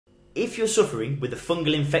If you're suffering with a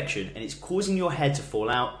fungal infection and it's causing your hair to fall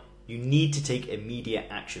out, you need to take immediate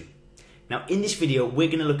action. Now in this video, we're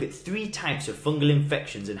going to look at 3 types of fungal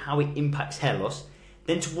infections and how it impacts hair loss.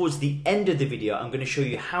 Then towards the end of the video, I'm going to show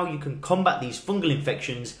you how you can combat these fungal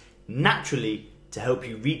infections naturally to help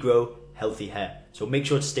you regrow healthy hair. So make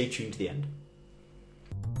sure to stay tuned to the end.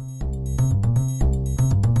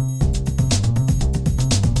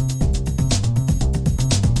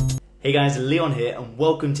 Hey guys, Leon here and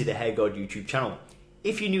welcome to the Hairguard YouTube channel.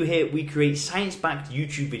 If you're new here, we create science-backed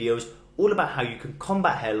YouTube videos all about how you can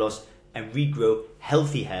combat hair loss and regrow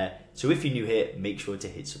healthy hair. So if you're new here, make sure to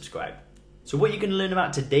hit subscribe. So what you're going to learn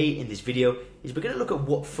about today in this video is we're going to look at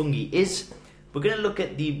what fungi is, we're going to look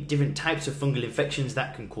at the different types of fungal infections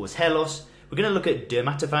that can cause hair loss, we're going to look at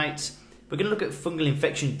dermatophytes, we're going to look at fungal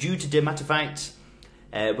infection due to dermatophytes,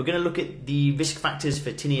 we're going to look at the risk factors for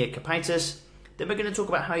Tinea capitis. Then we're going to talk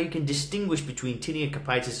about how you can distinguish between Tinea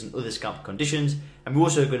capitis and other scalp conditions, and we're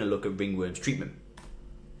also going to look at ringworms treatment.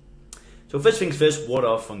 So first things first, what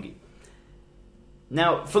are fungi?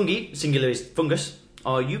 Now fungi, singular is fungus,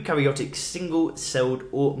 are eukaryotic single-celled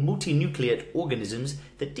or multinucleate organisms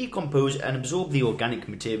that decompose and absorb the organic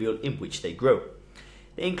material in which they grow.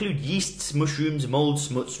 They include yeasts, mushrooms, molds,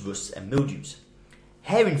 smuts, rusts and mildews.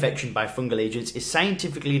 Hair infection by fungal agents is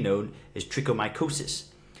scientifically known as trichomycosis.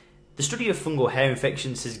 The study of fungal hair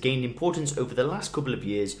infections has gained importance over the last couple of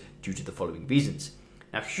years due to the following reasons.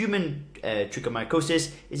 Now, human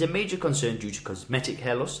trichomycosis is a major concern due to cosmetic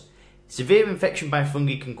hair loss. Severe infection by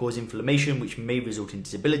fungi can cause inflammation which may result in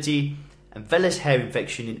disability, and vellus hair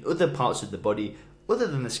infection in other parts of the body other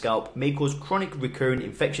than the scalp may cause chronic recurrent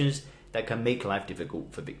infections that can make life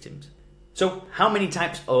difficult for victims. So, how many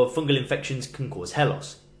types of fungal infections can cause hair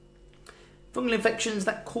loss? Fungal infections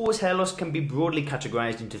that cause hair loss can be broadly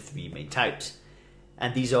categorized into 3 main types,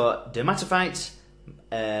 and these are dermatophytes,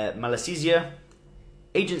 Malassezia,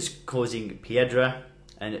 agents causing piedra,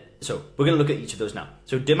 and so we're going to look at each of those now.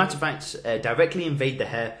 So dermatophytes directly invade the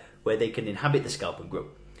hair where they can inhabit the scalp and grow.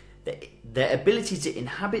 Their ability to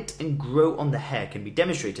inhabit and grow on the hair can be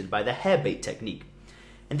demonstrated by the hair bait technique,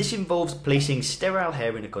 and this involves placing sterile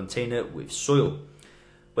hair in a container with soil,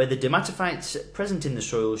 where the dermatophytes present in the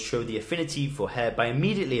soil show the affinity for hair by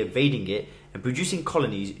immediately evading it and producing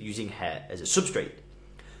colonies using hair as a substrate.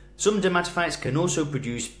 Some dermatophytes can also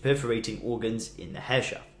produce perforating organs in the hair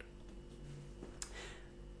shaft.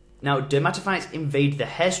 Now, dermatophytes invade the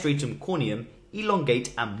hair stratum corneum,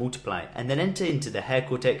 elongate and multiply, and then enter into the hair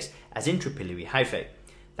cortex as intrapillary hyphae.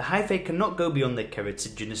 The hyphae cannot go beyond the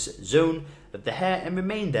cartilaginous zone of the hair and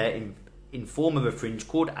remain there in form of a fringe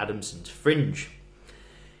called Adamson's fringe.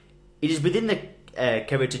 It is within the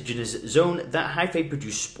cartilaginous zone that hyphae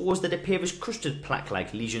produce spores that appear as crusted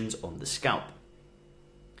plaque-like lesions on the scalp.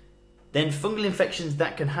 Then fungal infections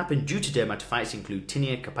that can happen due to dermatophytes include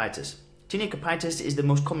Tinea capitis. Tinea capitis is the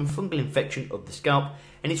most common fungal infection of the scalp,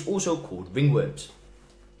 and it's also called ringworms.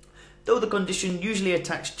 Though the condition usually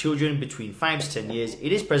attacks children between 5 to 10 years,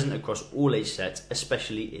 it is present across all age sets,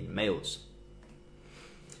 especially in males.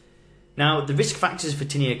 Now, the risk factors for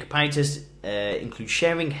Tinea capitis include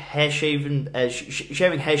sharing hair-shave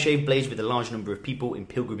blades with a large number of people in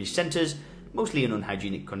pilgrimage centres, mostly in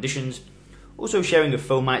unhygienic conditions. Also sharing of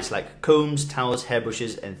fomites like combs, towels,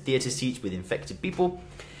 hairbrushes and theatre seats with infected people.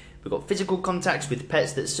 We've got physical contacts with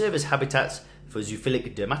pets that serve as habitats for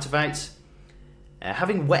zoophilic dermatophytes.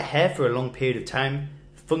 Having wet hair for a long period of time.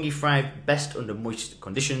 Fungi thrive best under moist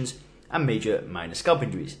conditions, and major minor scalp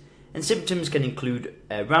injuries. And symptoms can include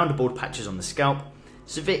round bald patches on the scalp,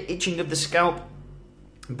 severe itching of the scalp,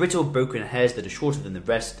 brittle broken hairs that are shorter than the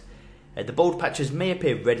rest. The bald patches may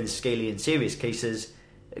appear red and scaly in serious cases,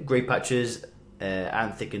 grey patches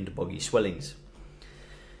and thickened boggy swellings.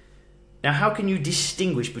 Now, how can you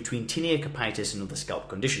distinguish between Tinea capitis and other scalp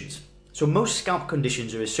conditions? So most scalp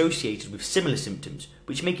conditions are associated with similar symptoms,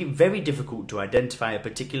 which make it very difficult to identify a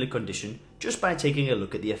particular condition just by taking a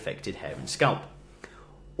look at the affected hair and scalp.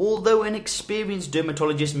 Although an experienced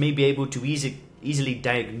dermatologist may be able to easily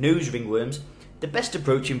diagnose ringworms, the best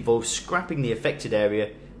approach involves scraping the affected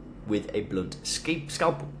area with a blunt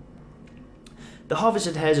scalpel. The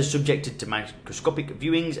harvested hairs are subjected to microscopic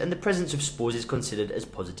viewings, and the presence of spores is considered as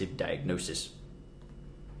positive diagnosis.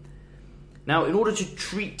 Now, in order to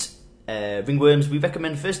treat ringworms, we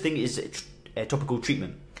recommend first thing is a topical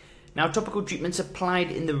treatment. Now, topical treatments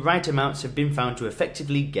applied in the right amounts have been found to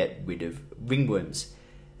effectively get rid of ringworms,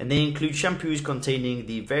 and they include shampoos containing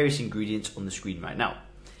the various ingredients on the screen right now.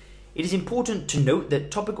 It is important to note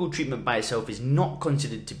that topical treatment by itself is not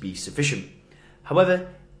considered to be sufficient. However,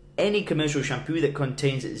 any commercial shampoo that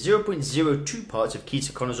contains 0.02 parts of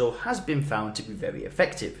ketoconazole has been found to be very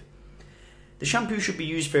effective. The shampoo should be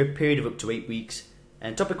used for a period of up to 8 weeks,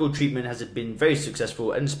 and topical treatment has been very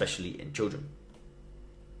successful, and especially in children.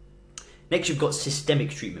 Next, you've got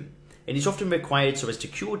systemic treatment, and it's often required so as to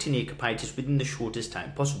cure Tinea capitis within the shortest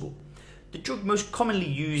time possible. The drug most commonly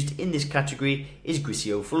used in this category is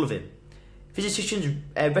griseofulvin. Physicians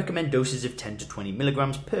recommend doses of 10 to 20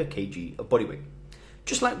 milligrams per kg of body weight.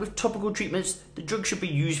 Just like with topical treatments, the drug should be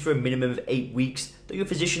used for a minimum of 8 weeks, though your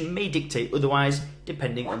physician may dictate otherwise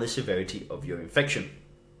depending on the severity of your infection.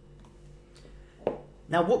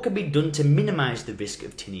 Now, what can be done to minimise the risk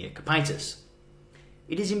of Tinea capitis?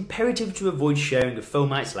 It is imperative to avoid sharing of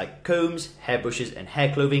fomites like combs, hairbrushes and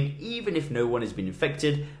hair clothing, even if no one has been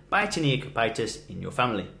infected by Tinea capitis in your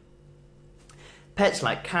family. Pets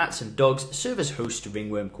like cats and dogs serve as hosts to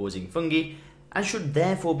ringworm-causing fungi and should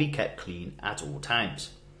therefore be kept clean at all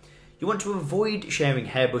times. You want to avoid sharing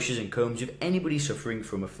hairbrushes and combs with anybody suffering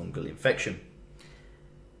from a fungal infection.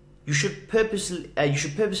 You should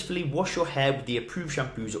purposefully wash your hair with the approved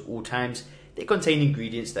shampoos at all times. They contain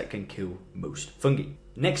ingredients that can kill most fungi.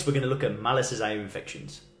 Next, we're going to look at Malassezia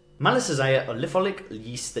infections. Malassezia are litholic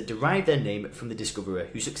yeasts that derive their name from the discoverer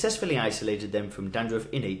who successfully isolated them from dandruff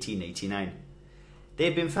in 1889. They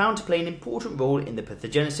have been found to play an important role in the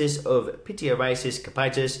pathogenesis of pityriasis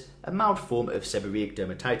capitis, a mild form of seborrheic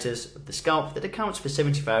dermatitis of the scalp that accounts for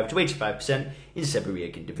 75 to 85% in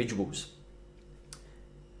seborrheic individuals.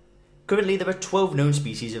 Currently, there are 12 known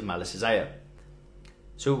species of Malassezia.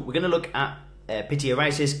 So we're going to look at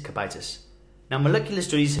pityriasis capitis. Now, molecular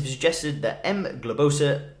studies have suggested that M.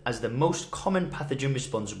 globosa as the most common pathogen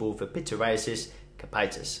responsible for pityriasis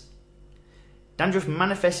capitis. Dandruff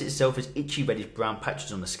manifests itself as itchy reddish brown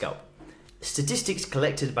patches on the scalp. Statistics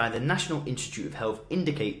collected by the National Institute of Health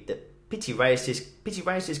indicate that pityriasis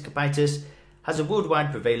capitis has a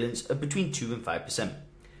worldwide prevalence of between 2 and 5%.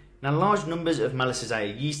 Now, large numbers of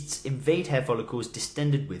Malassezia yeasts invade hair follicles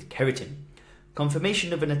distended with keratin.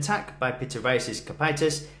 Confirmation of an attack by pityriasis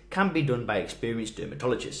capitis can be done by experienced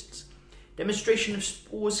dermatologists. Demonstration of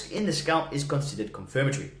spores in the scalp is considered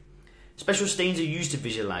confirmatory. Special stains are used to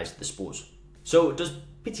visualize the spores. So, does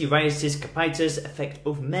pityriasis capitis affect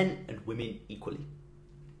both men and women equally?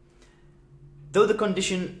 Though the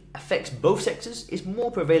condition affects both sexes, it's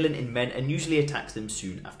more prevalent in men and usually attacks them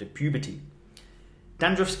soon after puberty.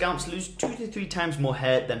 Dandruff scalps lose 2 to 3 times more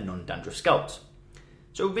hair than non-dandruff scalps.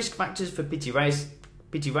 So, risk factors for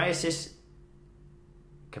pityriasis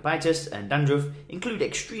capitis and dandruff include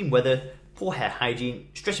extreme weather, poor hair hygiene,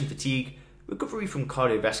 stress and fatigue, recovery from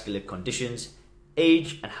cardiovascular conditions,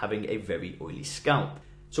 age, and having a very oily scalp.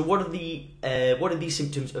 So, what are these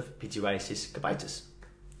symptoms of pityriasis capitis?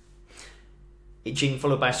 Itching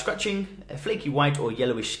followed by scratching, flaky white or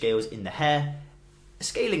yellowish scales in the hair, a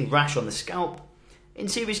scaling rash on the scalp. In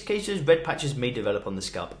serious cases, red patches may develop on the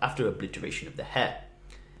scalp after obliteration of the hair.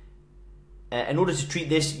 In order to treat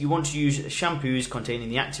this, you want to use shampoos containing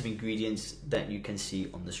the active ingredients that you can see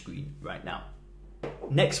on the screen right now.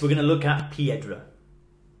 Next, we're going to look at piedra.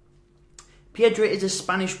 Piedra is a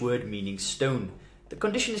Spanish word meaning stone. The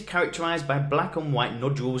condition is characterized by black and white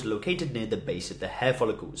nodules located near the base of the hair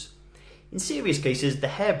follicles. In serious cases, the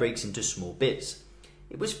hair breaks into small bits.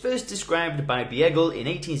 It was first described by Biegel in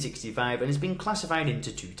 1865 and has been classified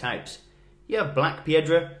into 2 types. You have black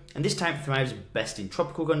piedra, and this type thrives best in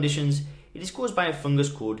tropical conditions. It is caused by a fungus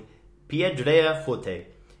called Piedrea jote.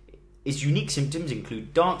 Its unique symptoms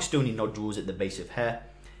include dark stony nodules at the base of hair.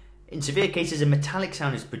 In severe cases, a metallic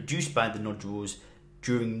sound is produced by the nodules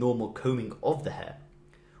during normal combing of the hair.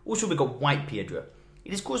 Also, we've got white piedra.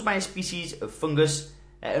 It is caused by a species of fungus,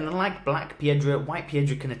 and unlike black piedra, white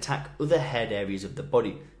piedra can attack other haired areas of the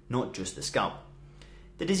body, not just the scalp.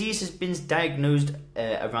 The disease has been diagnosed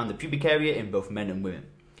around the pubic area in both men and women.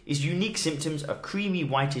 Its unique symptoms are creamy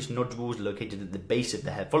whitish nodules located at the base of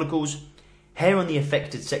the hair follicles. Hair on the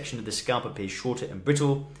affected section of the scalp appears shorter and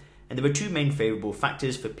brittle, and there are 2 main favourable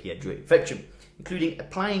factors for piedra infection, including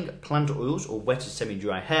applying plant oils or wet or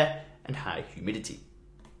semi-dry hair and high humidity.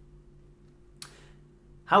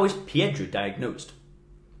 How is piedra diagnosed?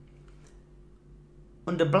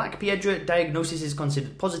 Under black piedra, diagnosis is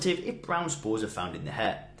considered positive if brown spores are found in the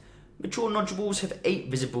hair. Mature nodules have 8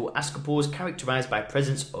 visible ascopores characterized by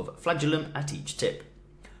presence of flagellum at each tip.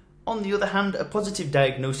 On the other hand, a positive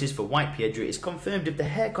diagnosis for white piedra is confirmed if the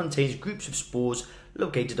hair contains groups of spores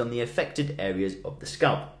located on the affected areas of the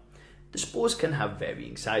scalp. The spores can have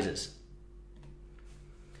varying sizes.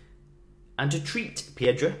 And to treat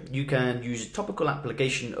piedra, you can use topical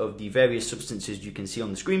application of the various substances you can see on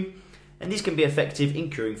the screen, and these can be effective in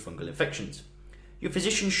curing fungal infections. Your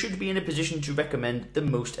physician should be in a position to recommend the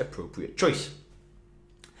most appropriate choice.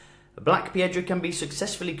 A black piedra can be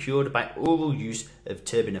successfully cured by oral use of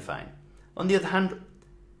terbinafine. On the other hand,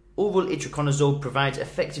 oral itraconazole provides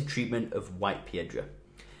effective treatment of white piedra.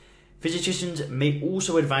 Physicians may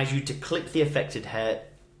also advise you to clip the affected hair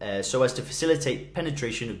so as to facilitate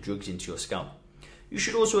penetration of drugs into your scalp. You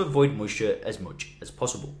should also avoid moisture as much as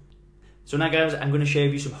possible. So now guys, I'm going to share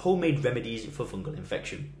with you some homemade remedies for fungal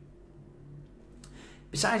infection.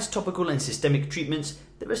 Besides topical and systemic treatments,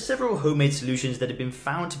 there are several homemade solutions that have been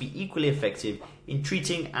found to be equally effective in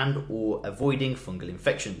treating and or avoiding fungal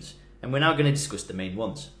infections. And we're now going to discuss the main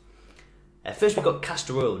ones. First we've got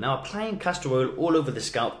castor oil. Now applying castor oil all over the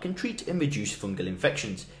scalp can treat and reduce fungal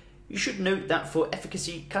infections. You should note that for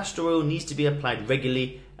efficacy, castor oil needs to be applied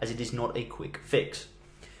regularly as it is not a quick fix.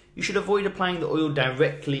 You should avoid applying the oil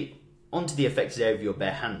directly onto the affected area of your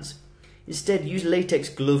bare hands. Instead, use latex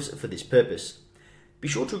gloves for this purpose. Be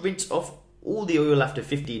sure to rinse off all the oil after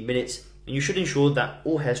 15 minutes, and you should ensure that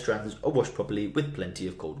all hair strands are washed properly with plenty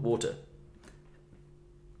of cold water.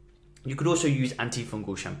 You could also use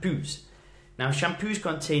antifungal shampoos. Now shampoos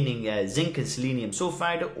containing zinc and selenium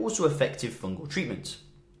sulfide are also effective fungal treatments.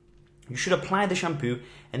 You should apply the shampoo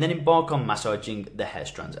and then embark on massaging the hair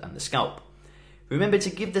strands and the scalp. Remember to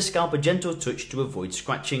give the scalp a gentle touch to avoid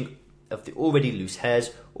scratching of the already loose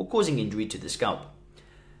hairs or causing injury to the scalp.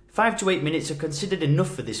 5 to 8 minutes are considered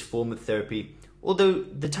enough for this form of therapy, although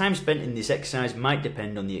the time spent in this exercise might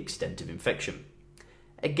depend on the extent of infection.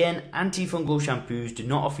 Again, antifungal shampoos do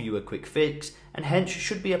not offer you a quick fix and hence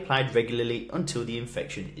should be applied regularly until the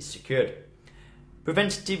infection is secured.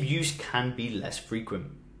 Preventative use can be less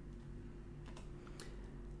frequent.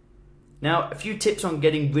 Now, a few tips on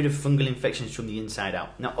getting rid of fungal infections from the inside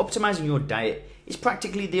out. Now, optimizing your diet is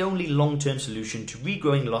practically the only long-term solution to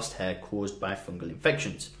regrowing lost hair caused by fungal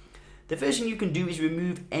infections. The first thing you can do is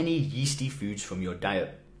remove any yeasty foods from your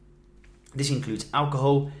diet. This includes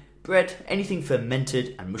alcohol, bread, anything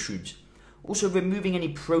fermented, and mushrooms. Also, removing any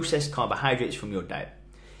processed carbohydrates from your diet.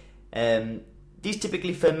 These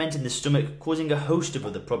typically ferment in the stomach, causing a host of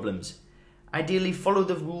other problems. Ideally, follow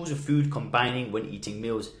the rules of food combining when eating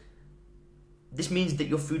meals. This means that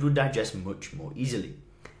your food will digest much more easily.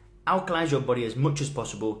 Alkalize your body as much as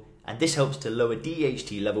possible, and this helps to lower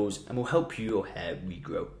DHT levels and will help your hair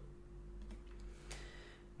regrow.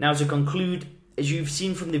 Now to conclude, as you've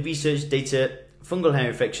seen from the research data, fungal hair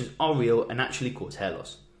infections are real and actually cause hair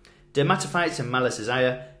loss. Dermatophytes and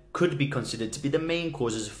Malassezia could be considered to be the main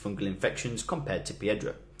causes of fungal infections compared to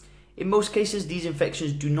piedra. In most cases, these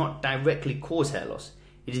infections do not directly cause hair loss.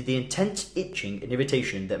 It is the intense itching and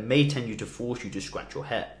irritation that may tend to force you to scratch your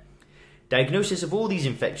hair. Diagnosis of all these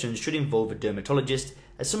infections should involve a dermatologist,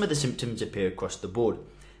 as some of the symptoms appear across the board,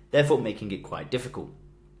 therefore making it quite difficult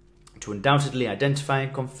to undoubtedly identify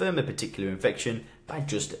and confirm a particular infection by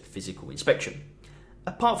just physical inspection.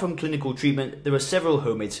 Apart from clinical treatment, there are several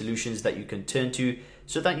homemade solutions that you can turn to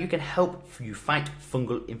so that you can help you fight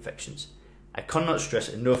fungal infections. I cannot stress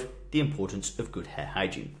enough the importance of good hair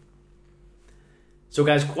hygiene. So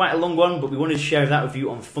guys, quite a long one, but we wanted to share that with you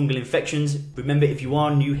on fungal infections. Remember, if you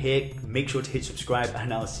are new here, make sure to hit subscribe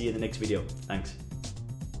and I'll see you in the next video. Thanks.